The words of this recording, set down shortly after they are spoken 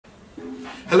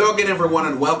Hello again everyone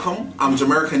and welcome. I'm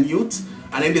Jamaican Youth,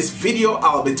 and in this video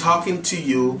I'll be talking to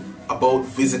you about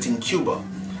visiting Cuba.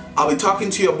 I'll be talking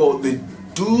to you about the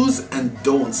do's and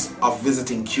don'ts of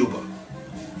visiting Cuba.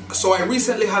 So I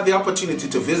recently had the opportunity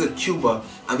to visit Cuba,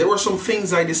 and there were some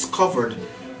things I discovered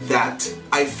that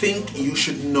I think you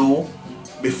should know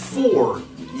before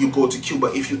you go to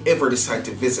Cuba if you ever decide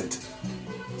to visit.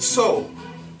 So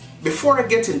before I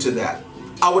get into that,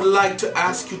 I would like to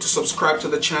ask you to subscribe to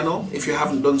the channel if you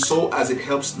haven't done so, as it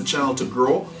helps the channel to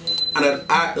grow. And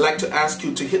I'd like to ask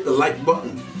you to hit the like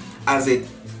button, as it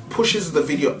pushes the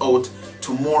video out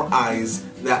to more eyes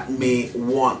that may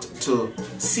want to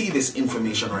see this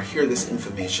information or hear this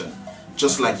information,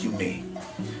 just like you may.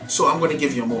 So I'm going to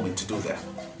give you a moment to do that.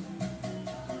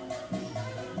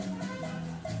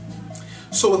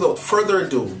 So without further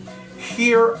ado,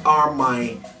 here are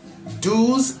my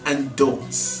do's and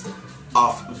don'ts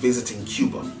of visiting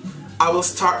Cuba. I will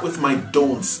start with my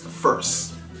don'ts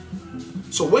first.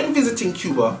 So when visiting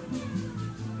Cuba,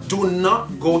 do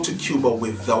not go to Cuba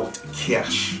without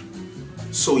cash.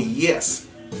 So yes,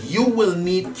 you will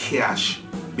need cash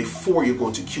before you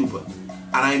go to Cuba.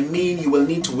 And I mean, you will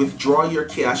need to withdraw your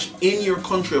cash in your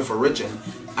country of origin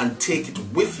and take it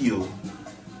with you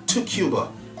to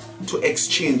Cuba to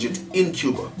exchange it in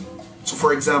Cuba. So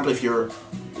for example, if you're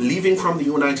leaving from the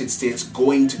United States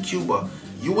going to Cuba,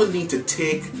 you will need to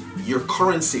take your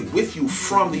currency with you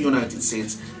from the United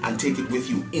States and take it with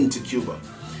you into Cuba.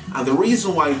 And the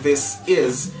reason why this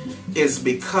is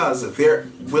because there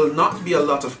will not be a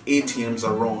lot of ATMs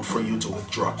around for you to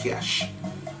withdraw cash.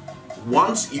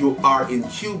 Once you are in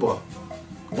Cuba,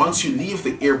 once you leave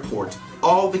the airport,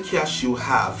 all the cash you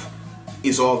have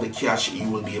is all the cash you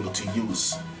will be able to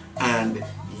use. And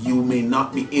you may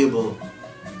not be able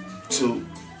to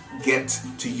get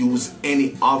to use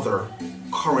any other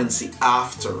currency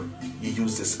after you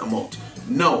use this amount.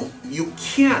 No, you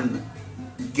can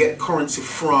get currency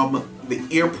from the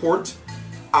airport.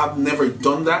 I've never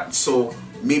done that, so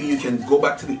maybe you can go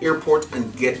back to the airport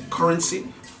and get currency.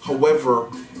 However,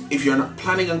 if you're not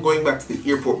planning on going back to the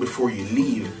airport before you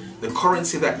leave, the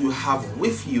currency that you have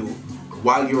with you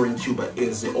while you're in Cuba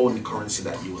is the only currency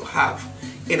that you will have.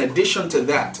 In addition to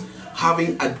that,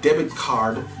 having a debit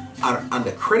card and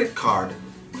a credit card,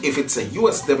 if it's a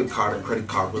US debit card and credit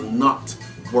card, will not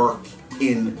work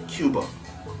in Cuba.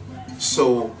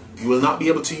 So you will not be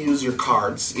able to use your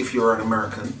cards if you're an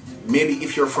American. Maybe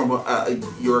if you're from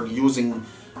you're using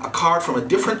a card from a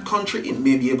different country, it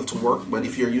may be able to work, but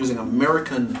if you're using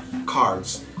American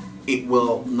cards, it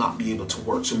will not be able to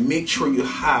work. So make sure you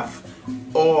have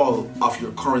all of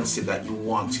your currency that you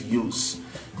want to use.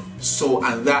 So,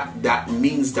 and that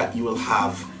means that you will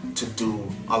have to do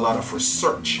a lot of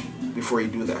research before you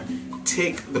do that.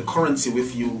 Take the currency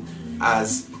with you,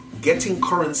 as getting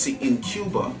currency in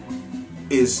Cuba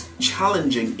is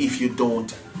challenging if you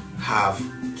don't have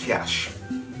cash.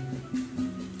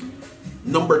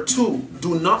 Number two,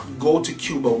 do not go to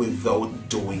Cuba without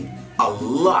doing a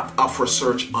lot of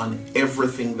research on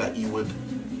everything that you would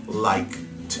like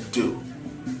to do.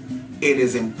 It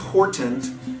is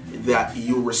important that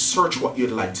you research what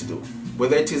you'd like to do.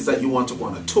 Whether it is that you want to go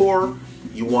on a tour,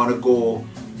 you want to go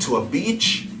to a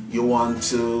beach, you want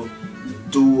to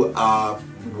do a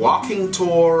walking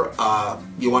tour,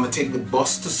 you want to take the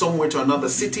bus to somewhere, to another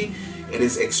city, it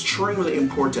is extremely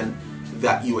important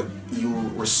that you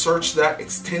research that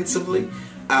extensively,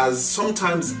 as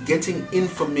sometimes getting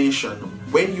information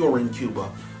when you're in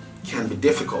Cuba can be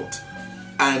difficult.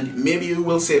 And maybe you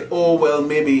will say, oh well,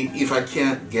 maybe if I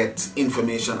can't get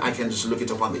information, I can just look it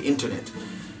up on the internet.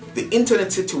 The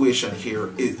internet situation here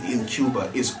in Cuba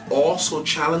is also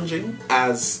challenging,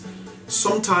 as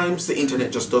sometimes the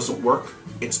internet just doesn't work.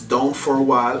 It's down for a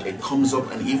while, it comes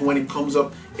up, and even when it comes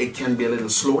up, it can be a little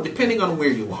slow depending on where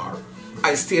you are.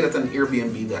 I stayed at an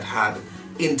Airbnb that had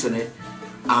internet,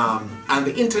 and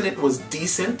the internet was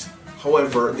decent.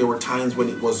 However, there were times when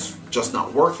it was just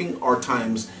not working, or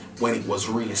times when it was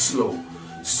really slow.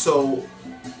 So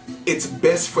it's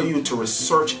best for you to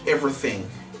research everything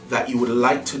that you would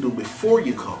like to do before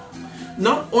you come.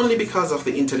 Not only because of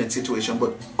the internet situation,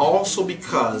 but also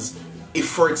because if,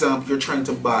 for example, you're trying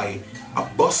to buy a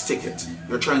bus ticket,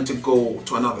 you're trying to go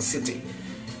to another city.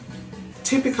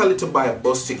 Typically, to buy a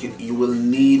bus ticket, you will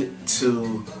need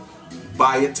to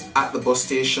buy it at the bus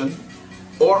station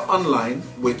or online,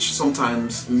 which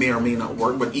sometimes may or may not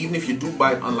work. But even if you do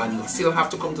buy it online, you'll still have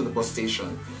to come to the bus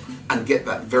station and get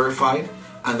that verified,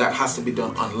 and that has to be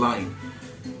done online.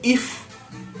 If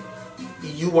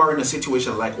you are in a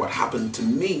situation like what happened to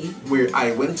me, where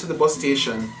I went to the bus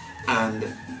station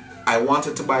and I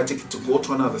wanted to buy a ticket to go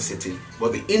to another city,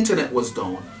 but the internet was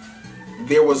down,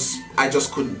 I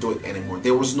just couldn't do it anymore.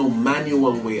 There was no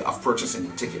manual way of purchasing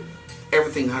the ticket.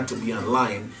 Everything had to be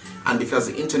online, and because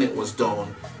the internet was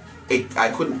down, I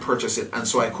couldn't purchase it, and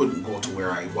so I couldn't go to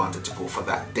where I wanted to go for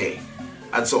that day.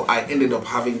 And so I ended up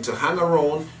having to hang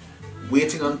around,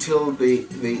 waiting until the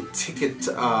ticket,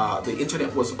 the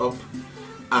internet was up.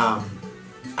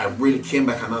 I really came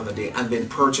back another day and then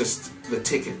purchased the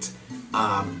ticket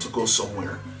to go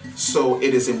somewhere. So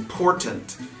it is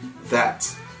important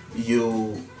that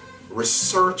you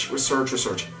research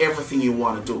everything you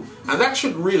want to do, and that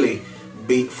should really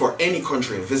be for any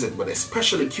country you visit, but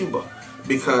especially Cuba,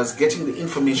 because getting the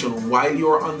information while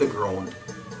you're on the ground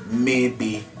may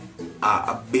be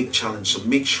a big challenge. So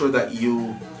make sure that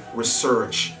you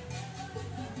research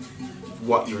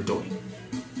what you're doing.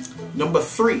 Number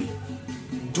 3,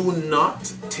 do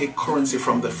not take currency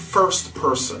from the first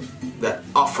person that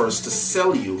offers to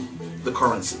sell you the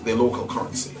currency, the local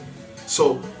currency.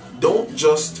 So don't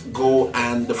just go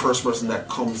and the first person that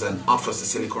comes and offers to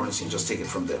sell you currency, just take it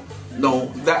from them.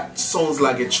 No, that sounds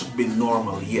like it should be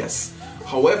normal, yes.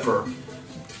 However,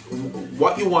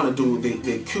 what you want to do,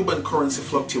 the Cuban currency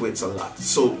fluctuates a lot.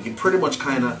 So you pretty much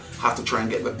kind of have to try and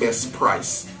get the best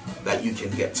price that you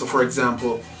can get. So for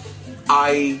example,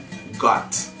 I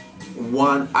got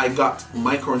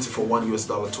my currency for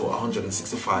 $1 to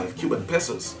 165 Cuban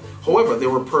pesos. However, there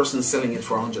were persons selling it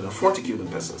for 140 Cuban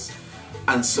pesos.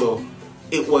 And so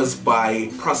it was by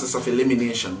process of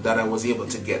elimination that I was able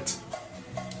to get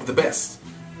the best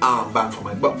bang for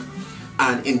my buck.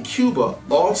 And in Cuba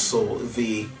also,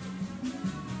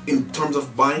 in terms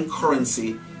of buying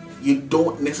currency, you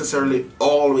don't necessarily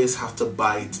always have to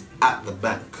buy it at the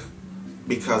bank,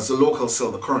 because the locals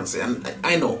sell the currency. And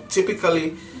I know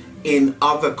typically in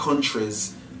other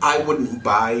countries I wouldn't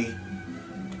buy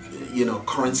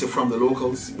currency from the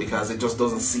locals because it just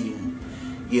doesn't seem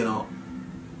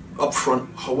upfront.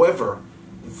 However,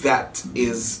 that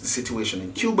is the situation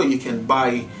in Cuba. You can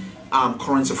buy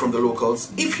currency from the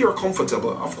locals if you're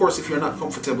comfortable. Of course, if you're not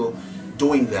comfortable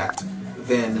doing that,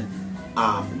 then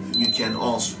you can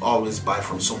also always buy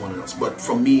from someone else. But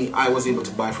for me, I was able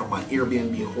to buy from my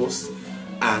Airbnb host,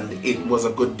 and it was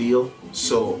a good deal.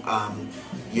 So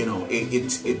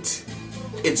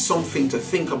it's something to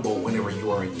think about whenever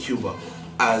you are in Cuba,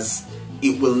 as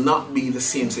it will not be the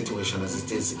same situation as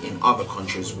it is in other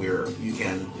countries where you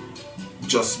can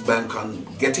just bank on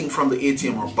getting from the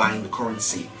ATM or buying the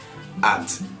currency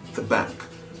at the bank.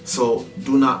 So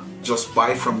do not just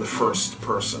buy from the first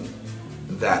person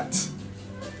that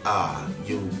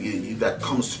that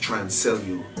comes to try and sell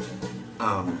you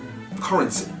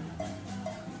currency.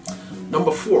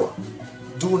 Number 4,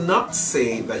 do not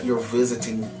say that you're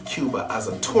visiting Cuba as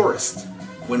a tourist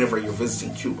whenever you're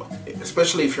visiting Cuba,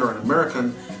 especially if you're an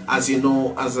American. As you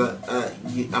know,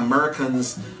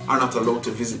 Americans are not allowed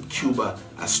to visit Cuba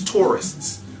as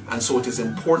tourists, and so it is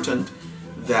important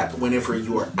that whenever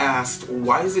you are asked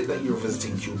why is it that you're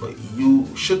visiting Cuba, you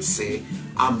should say,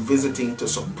 I'm visiting to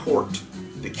support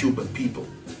the Cuban people.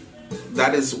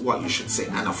 That is what you should say.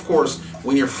 And of course,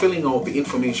 when you're filling out the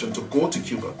information to go to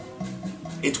Cuba,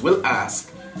 it will ask,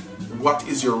 what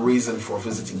is your reason for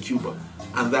visiting Cuba?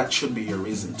 And that should be your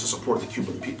reason, to support the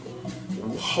Cuban people.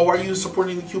 How are you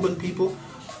supporting the Cuban people?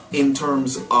 In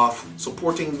terms of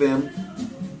supporting them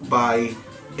by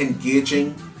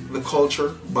engaging the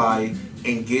culture, by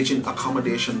engaging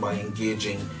accommodation, by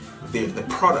engaging the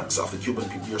products of the Cuban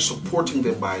people. You're supporting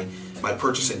them by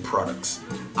purchasing products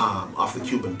of the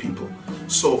Cuban people.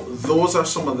 So those are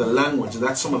some of the language,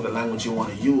 that's some of the language you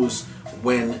want to use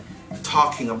when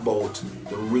talking about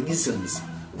the reasons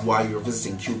why you're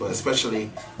visiting Cuba,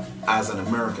 especially as an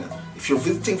American. If you're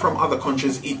visiting from other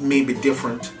countries, it may be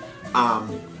different,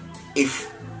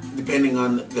 depending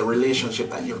on the relationship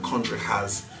that your country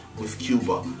has with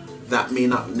Cuba. That may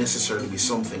not necessarily be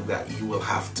something that you will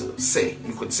have to say.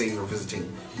 You could say you're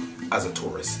visiting as a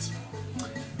tourist.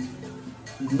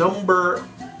 Number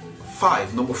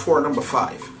 5,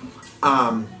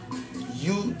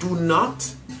 you do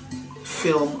not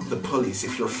film the police.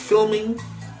 If you're filming,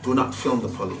 do not film the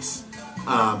police.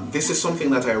 This is something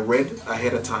that I read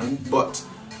ahead of time, but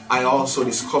I also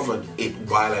discovered it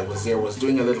while I was there. I was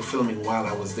doing a little filming while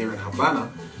I was there in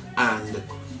Havana, and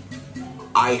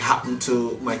I happened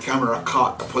to, my camera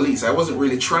caught the police. I wasn't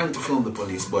really trying to film the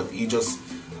police, but he just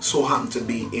so happened to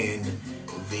be in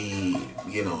the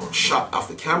shot of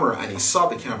the camera, and he saw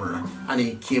the camera, and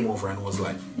he came over and was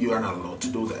like, you are not allowed to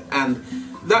do that. And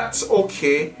that's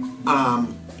okay.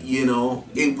 He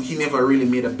never really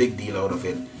made a big deal out of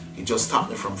it. He just stopped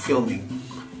me from filming,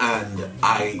 and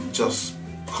I just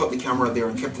cut the camera there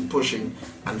and kept it pushing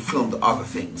and filmed other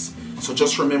things. So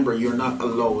just remember, you're not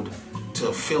allowed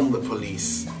to film the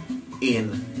police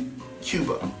in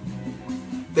Cuba.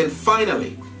 Then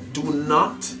finally, do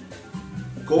not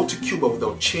go to Cuba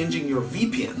without changing your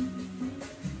VPN.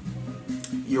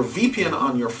 Your VPN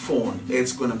on your phone,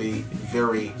 it's going to be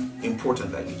very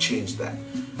important that you change that.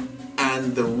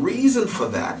 And the reason for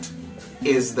that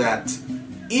is that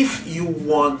if you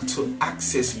want to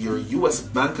access your US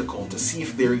bank account to see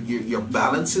if your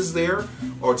balance is there,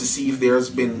 or to see if there's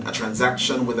been a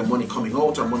transaction with the money coming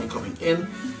out or money coming in,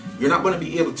 you're not going to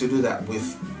be able to do that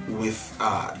with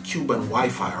Cuban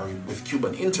Wi-Fi or with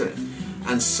Cuban internet.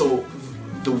 And so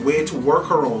the way to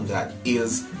work around that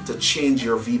is to change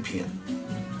your VPN.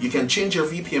 You can change your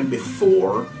VPN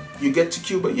before you get to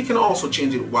Cuba. You can also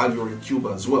change it while you're in Cuba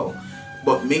as well.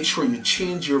 But make sure you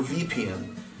change your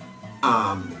VPN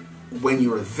when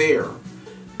you're there,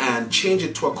 and change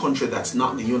it to a country that's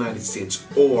not the United States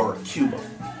or Cuba.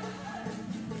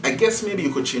 I guess maybe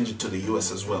you could change it to the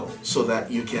US as well, so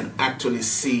that you can actually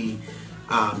see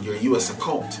your US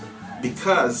account.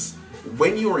 Because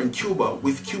when you're in Cuba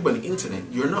with Cuban internet,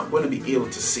 you're not going to be able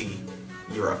to see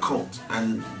your account.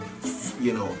 And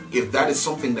you know, if that is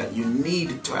something that you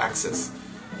need to access,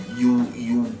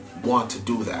 you want to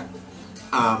do that.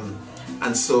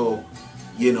 And so,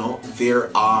 you know,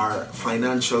 there are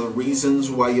financial reasons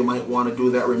why you might want to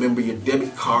do that. Remember, your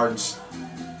debit cards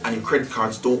and your credit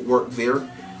cards don't work there.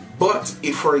 But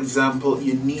if, for example,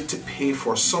 you need to pay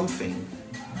for something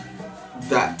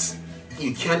that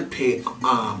you can't pay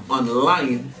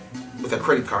online with a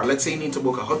credit card, let's say you need to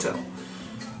book a hotel,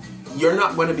 you're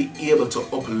not going to be able to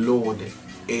upload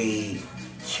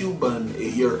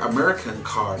your American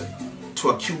card to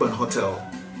a Cuban hotel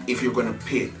if you're going to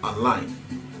pay it online.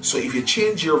 So if you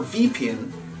change your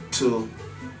VPN to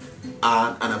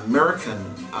an American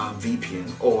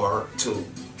VPN or to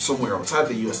somewhere outside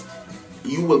the US,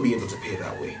 you will be able to pay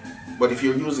that way. But if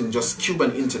you're using just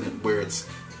Cuban internet, where it's,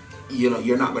 you know,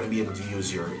 you're not going to be able to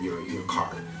use your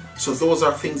card. So those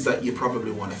are things that you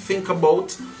probably want to think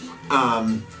about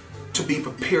to be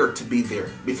prepared to be there.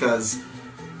 Because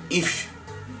if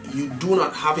you do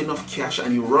not have enough cash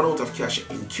and you run out of cash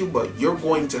in Cuba, you're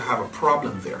going to have a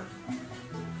problem there.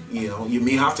 You know, you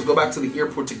may have to go back to the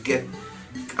airport to get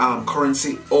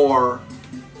currency, or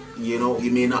you know,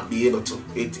 you may not be able to.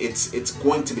 It's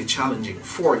going to be challenging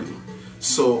for you.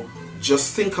 So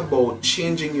just think about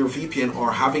changing your VPN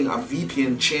or having a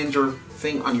VPN changer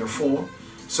thing on your phone,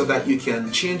 so that you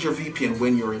can change your VPN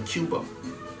when you're in Cuba,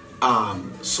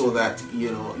 so that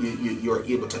you know you're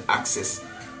able to access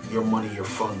your money, your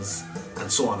funds, and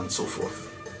so on and so forth.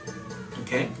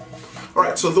 Okay. All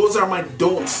right. So those are my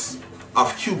don'ts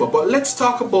of Cuba. But let's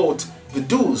talk about the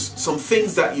do's, some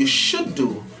things that you should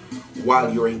do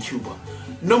while you're in Cuba.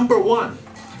 Number one,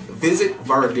 visit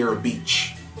Varadero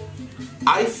Beach.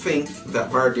 I think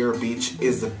that Varadero Beach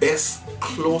is the best,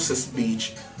 closest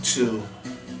beach to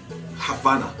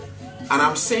Havana. And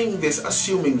I'm saying this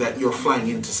assuming that you're flying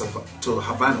into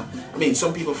Havana. I mean,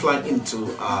 some people fly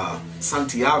into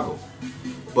Santiago,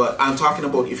 but I'm talking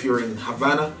about if you're in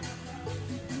Havana,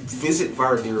 visit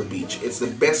Varadero Beach. It's the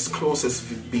best, closest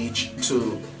beach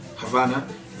to Havana.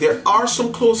 There are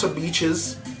some closer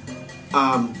beaches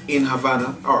in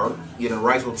Havana, or you know,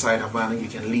 right outside Havana. You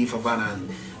can leave Havana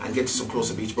and get to some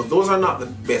closer beach, but those are not the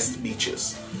best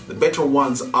beaches. The better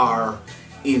ones are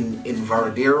in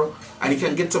Varadero, and you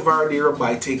can get to Varadero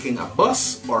by taking a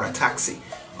bus or a taxi.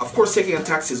 Of course, taking a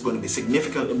taxi is going to be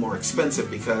significantly more expensive,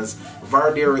 because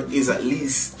Varadero is at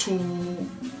least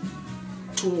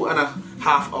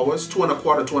 2.25 hours,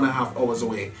 2.25 hours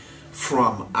away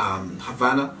from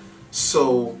Havana.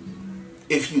 So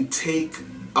if you take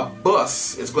a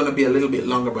bus, it's going to be a little bit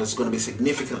longer, but it's going to be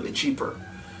significantly cheaper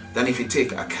than if you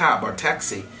take a cab or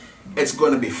taxi. It's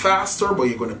going to be faster, but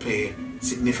you're going to pay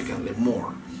significantly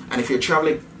more. And if you're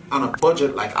traveling on a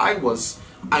budget like I was,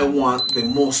 I want the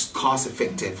most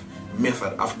cost-effective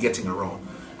method of getting around.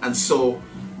 And so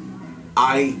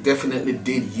I definitely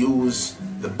did use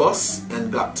the bus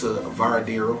and got to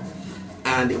Varadero,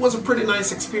 and it was a pretty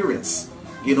nice experience.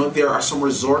 You know, there are some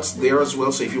resorts there as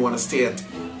well, so if you want to stay at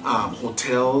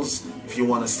hotels, if you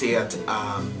want to stay at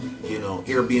you know,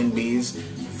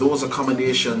 Airbnbs, those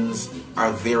accommodations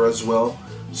are there as well.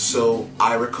 So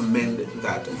I recommend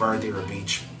that Varadero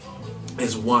Beach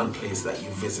is one place that you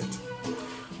visit.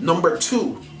 Number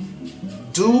two,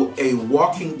 do a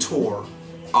walking tour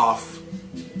of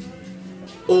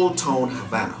Old Town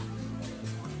Havana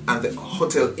and the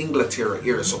Hotel Inglaterra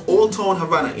area. So Old Town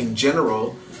Havana in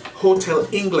general, Hotel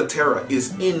Inglaterra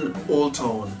is in Old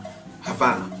Town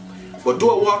Havana. But do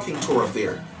a walking tour of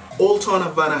there. Old Town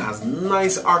Havana has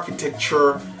nice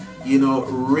architecture, you know,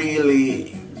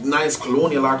 really nice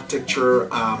colonial architecture.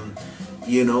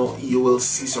 You know, you will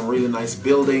see some really nice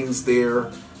buildings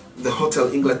there. The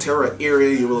Hotel Inglaterra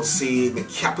area, you will see the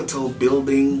Capitol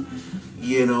building,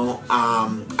 you know,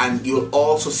 and you'll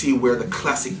also see where the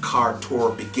classic car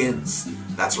tour begins.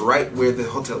 That's right where the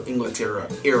Hotel Inglaterra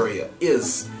area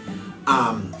is.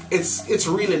 It's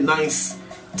really nice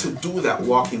to do that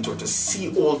walking tour, to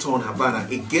see Old Town Havana.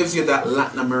 It gives you that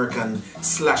Latin American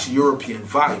 / European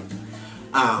vibe,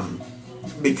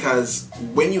 because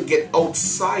when you get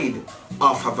outside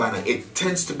of Havana, it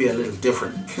tends to be a little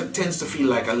different. It tends to feel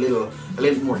like a little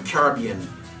more Caribbean,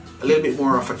 a little bit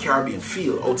more of a Caribbean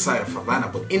feel outside of Havana.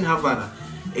 But in Havana,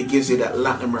 it gives you that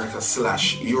Latin America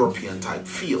 / European type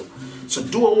feel. So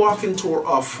do a walking tour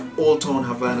of Old Town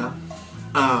Havana,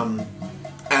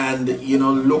 and you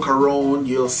know, look around.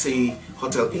 You'll see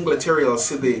Hotel Inglaterra. You'll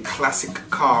see the classic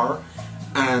car,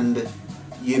 and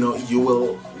you know, you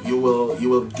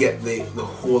will get the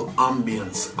whole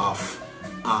ambience of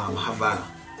Havana.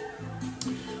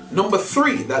 Number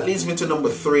 3, that leads me to number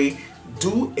 3,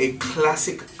 do a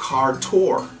classic car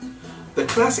tour. The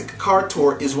classic car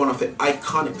tour is one of the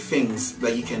iconic things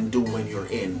that you can do when you're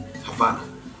in Havana,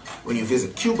 when you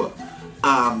visit Cuba.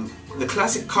 The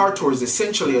classic car tour is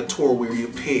essentially a tour where you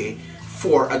pay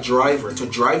for a driver to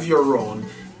drive you around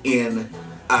in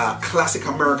a classic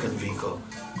American vehicle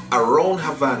around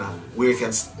Havana, where you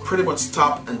can pretty much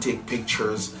stop and take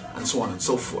pictures and so on and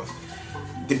so forth.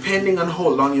 Depending on how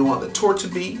long you want the tour to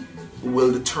be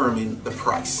will determine the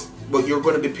price, but you're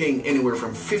going to be paying anywhere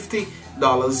from $50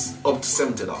 up to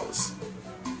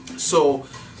 $70. So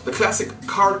the classic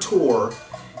car tour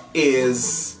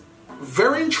is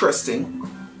very interesting.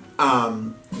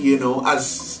 You know, as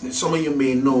some of you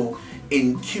may know,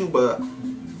 in Cuba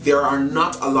there are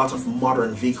not a lot of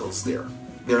modern vehicles there.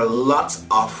 There are lots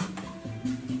of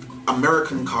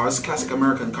American cars, classic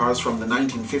American cars from the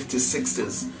 1950s,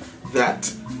 60s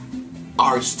that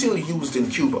are still used in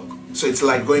Cuba. So it's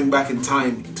like going back in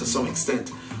time to some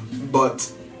extent. But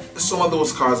some of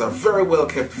those cars are very well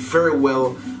kept, very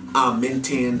well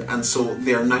maintained, and so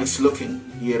they're nice looking,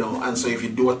 you know. And so if you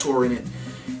do a tour in it,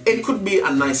 it could be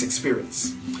a nice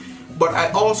experience. But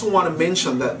I also want to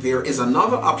mention that there is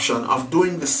another option of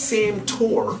doing the same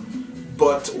tour,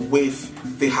 but with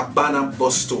the Havana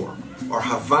bus tour or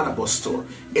Havana bus tour.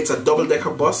 It's a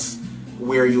double-decker bus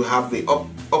where you have the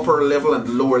upper level and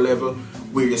the lower level,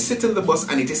 where you sit in the bus,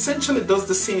 and it essentially does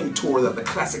the same tour that the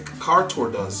classic car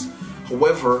tour does.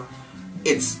 However,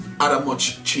 it's at a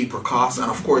much cheaper cost,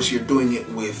 and of course you're doing it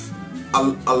with a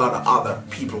lot of other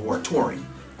people who are touring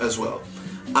as well.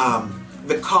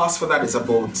 The cost for that is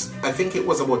about, I think it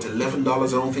was about $11.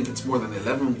 I don't think it's more than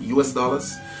 $11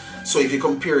 US. So if you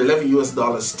compare $11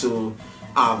 US to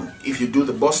if you do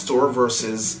the bus tour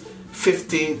versus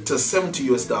 $50 to $70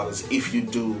 US if you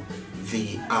do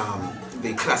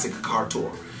the classic car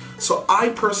tour. So I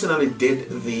personally did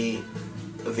the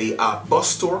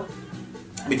bus tour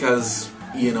because,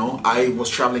 you know, I was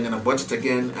traveling on a budget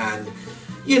again, and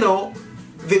you know,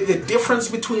 the difference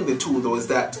between the two though is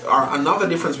that, or another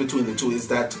difference between the two is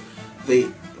that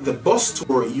the bus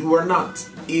tour, you are not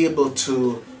able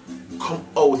to come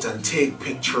out and take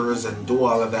pictures and do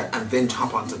all of that and then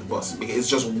hop onto the bus, because it's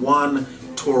just one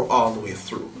tour all the way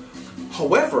through.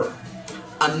 However,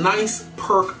 a nice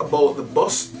perk about the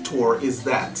bus tour is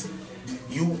that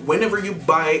whenever you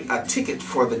buy a ticket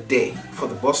for the day for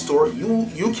the bus tour,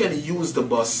 you can use the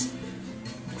bus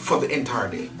for the entire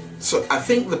day. So I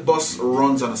think the bus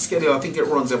runs on a schedule. I think it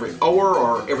runs every hour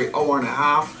or every hour and a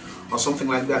half or something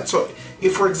like that. So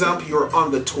if, for example, you're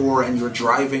on the tour and you're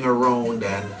driving around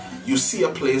and you see a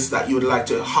place that you would like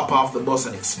to hop off the bus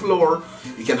and explore,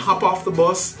 you can hop off the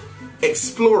bus,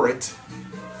 explore it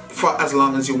for as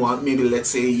long as you want. Maybe let's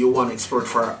say you want to explore it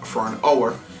for an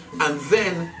hour, and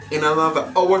then in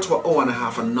another hour to an hour and a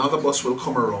half another bus will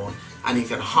come around and you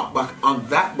can hop back on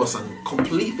that bus and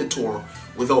complete the tour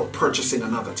without purchasing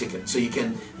another ticket. So you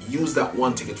can use that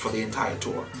one ticket for the entire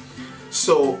tour.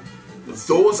 So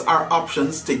those are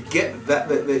options to get that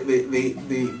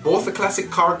both the classic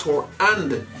car tour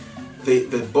and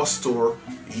the bus tour.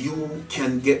 You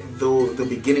can get the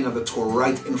beginning of the tour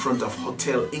right in front of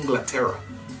Hotel Inglaterra.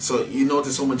 So you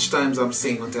notice how much times I'm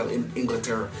saying Hotel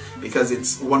Inglaterra, because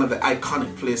it's one of the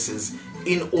iconic places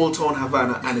in Old Town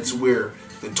Havana, and it's where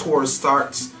the tour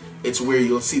starts. It's where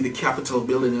you'll see the Capitol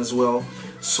building as well.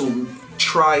 So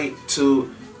try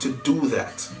to do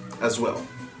that as well.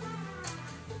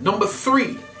 Number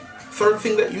third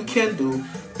thing that you can do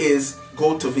is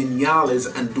go to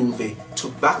Vinales and do the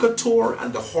tobacco tour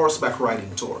and the horseback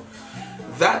riding tour.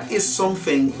 That is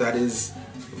something that is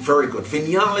very good.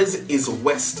 Vinales is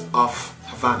west of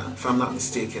Havana, if I'm not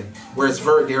mistaken, whereas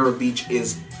Veradero Beach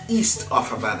is east of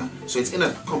Havana. So it's in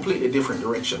a completely different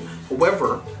direction.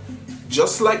 However,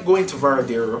 just like going to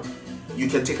Veradero, you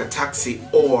can take a taxi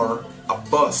or a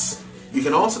bus. You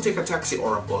can also take a taxi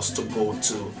or a bus to go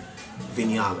to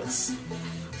Vinales.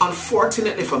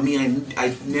 Unfortunately for me,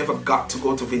 I never got to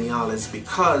go to Vinales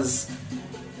because,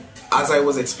 as I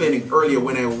was explaining earlier,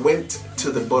 when I went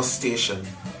to the bus station,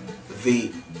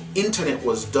 the internet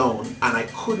was down and I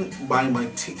couldn't buy my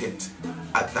ticket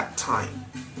at that time.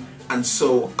 And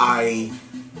so I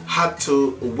had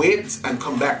to wait and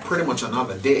come back pretty much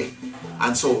another day.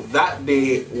 And so that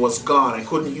day was gone. I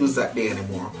couldn't use that day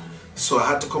anymore. So I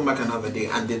had to come back another day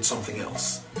and did something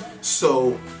else.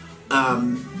 So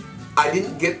I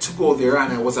didn't get to go there,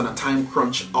 and I was on a time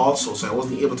crunch also. So I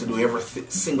wasn't able to do every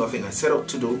single thing I set out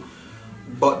to do.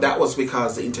 But that was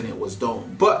because the internet was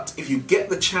down. But if you get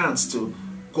the chance to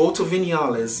go to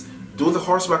Vinales, do the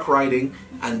horseback riding,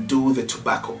 and do the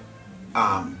tobacco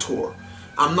tour.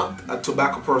 I'm not a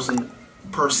tobacco person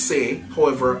per se.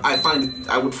 However,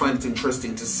 I would find it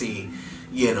interesting to see,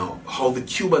 you know, how the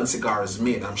Cuban cigar is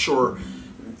made. I'm sure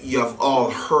you have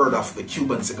all heard of the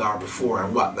Cuban cigar before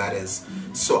and what that is.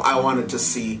 So I wanted to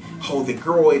see how they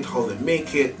grow it, how they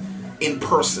make it in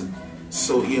person.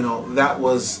 So, you know,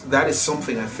 that is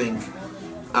something I think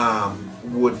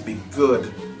would be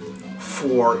good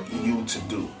for you to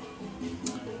do.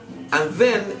 And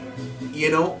then,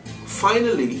 you know,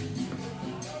 finally,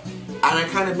 and I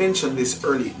kind of mentioned this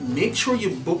earlier, make sure you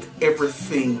book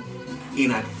everything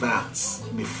in advance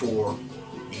before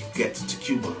you get to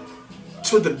Cuba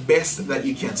to the best that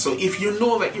you can. So if you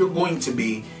know that you're going to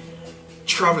be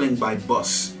traveling by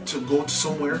bus to go to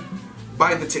somewhere,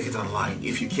 buy the ticket online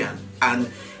if you can. And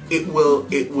it will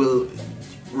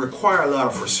require a lot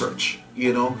of research,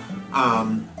 you know.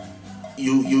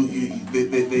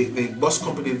 The bus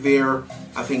company there,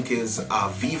 I think, is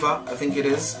Viva, I think it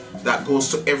is, that goes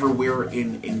to everywhere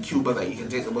in Cuba that you can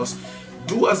take the bus.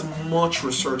 Do as much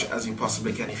research as you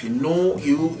possibly can. If you know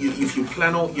if you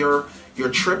plan out your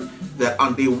trip, that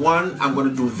on day 1 I'm going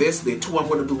to do this, day 2 I'm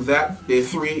going to do that, day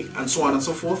 3 and so on and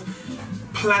so forth.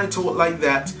 Plan it out like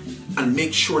that, and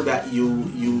make sure that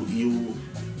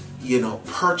you know,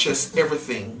 purchase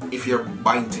everything. If you're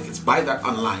buying tickets, buy that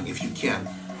online if you can.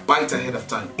 Buy it ahead of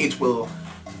time. It will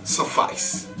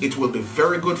suffice. It will be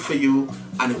very good for you,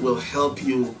 and it will help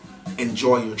you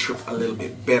enjoy your trip a little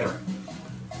bit better.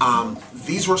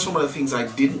 These were some of the things I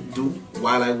didn't do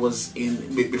while I was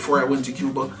before I went to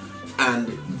Cuba, and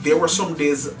there were some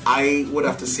days I would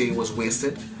have to say was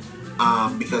wasted,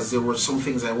 because there were some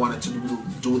things I wanted to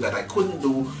do that I couldn't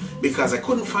do because I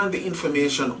couldn't find the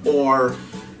information, or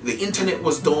the internet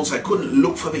was down, so I couldn't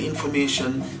look for the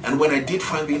information. And when I did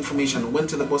find the information and went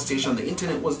to the bus station, the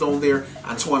internet was down there,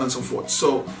 and so on and so forth.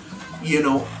 So, you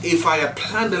know, if I had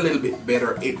planned a little bit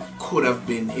better, it could have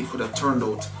turned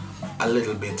out a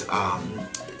little bit,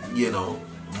 you know,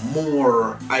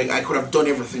 more. I could have done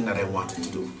everything that I wanted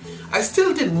to do. I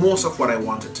still did most of what I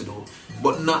wanted to do,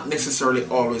 but not necessarily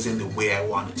always in the way I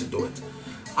wanted to do it.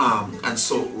 And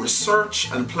so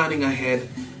research and planning ahead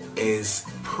is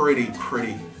pretty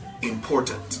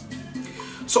important.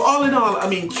 So all in all, I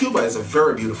mean, Cuba is a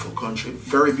very beautiful country,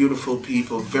 very beautiful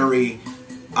people, very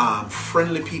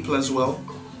friendly people as well,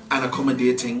 and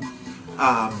accommodating.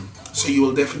 So you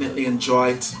will definitely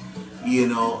enjoy it. You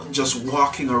know, just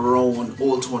walking around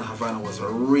Old Town Havana was a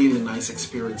really nice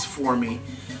experience for me.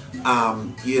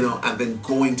 You know, and then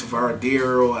going to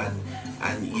Veradero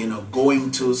and you know,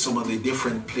 going to some of the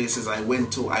different places I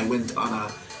went to. I went on a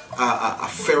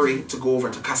ferry to go over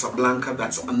to Casablanca.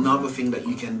 That's another thing that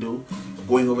you can do,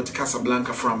 going over to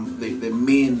Casablanca from the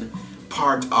main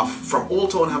part of, from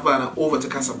Old Town Havana over to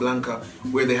Casablanca,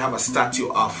 where they have a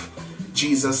statue of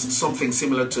Jesus, something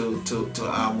similar to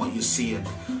what you see in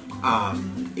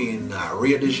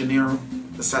Rio de Janeiro,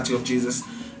 the statue of Jesus.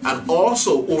 And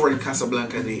also over in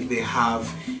Casablanca, they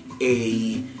have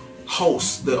a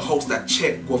house, the house that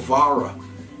Che Guevara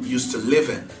used to live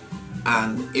in.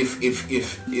 And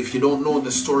if you don't know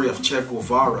the story of Che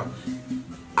Guevara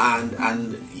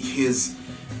and his,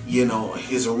 you know,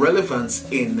 his relevance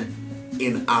in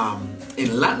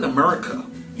Latin America,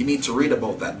 you need to read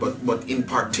about that. But in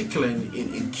particular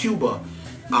in Cuba,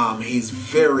 he's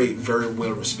very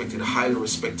well respected, highly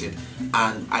respected,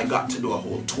 and I got to do a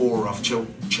whole tour of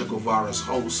Che Guevara's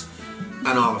house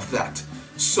and all of that.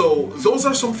 So those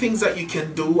are some things that you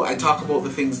can do. I talked about the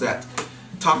things that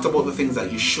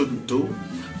you shouldn't do.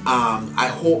 I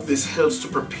hope this helps to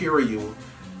prepare you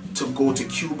to go to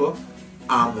Cuba.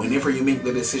 Whenever you make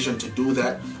the decision to do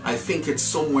that, I think it's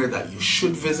somewhere that you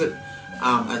should visit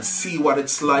and see what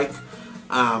it's like.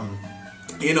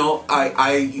 you know,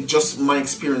 I just my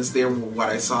experience there, what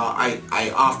I saw,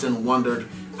 I often wondered,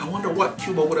 I wonder what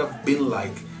Cuba would have been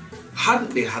like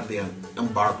hadn't they had the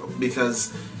embargo,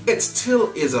 because it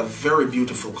still is a very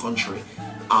beautiful country.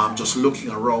 Just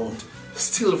looking around,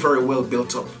 still very well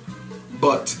built up,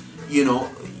 but you know,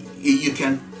 you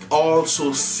can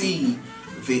also see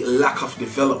the lack of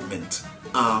development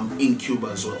in Cuba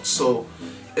as well. So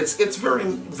it's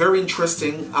very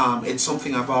interesting. It's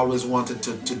something I've always wanted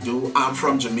to do. I'm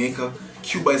from Jamaica.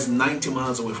 Cuba is 90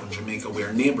 miles away from Jamaica.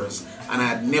 We're neighbors, and I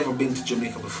had never been to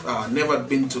Jamaica before, never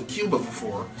been to Cuba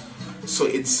before. So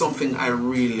it's something I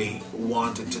really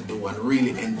wanted to do and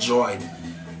really enjoyed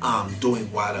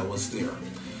doing while I was there.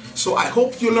 So I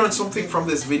hope you learned something from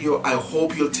this video. I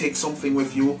hope you'll take something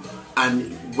with you,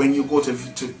 and when you go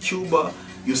to Cuba,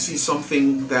 you see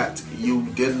something that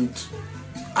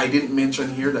I didn't mention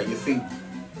here that you think,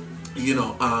 you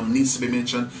know, needs to be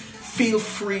mentioned. Feel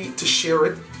free to share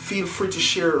it. Feel free to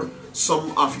share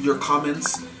some of your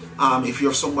comments. If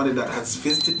you're somebody that has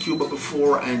visited Cuba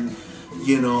before and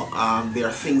you know, there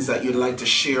are things that you'd like to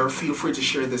share, feel free to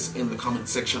share this in the comment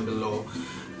section below.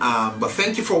 But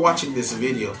thank you for watching this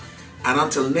video, and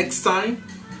until next time,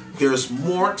 there's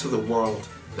more to the world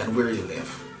than where you live.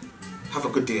 Have a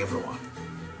good day, everyone.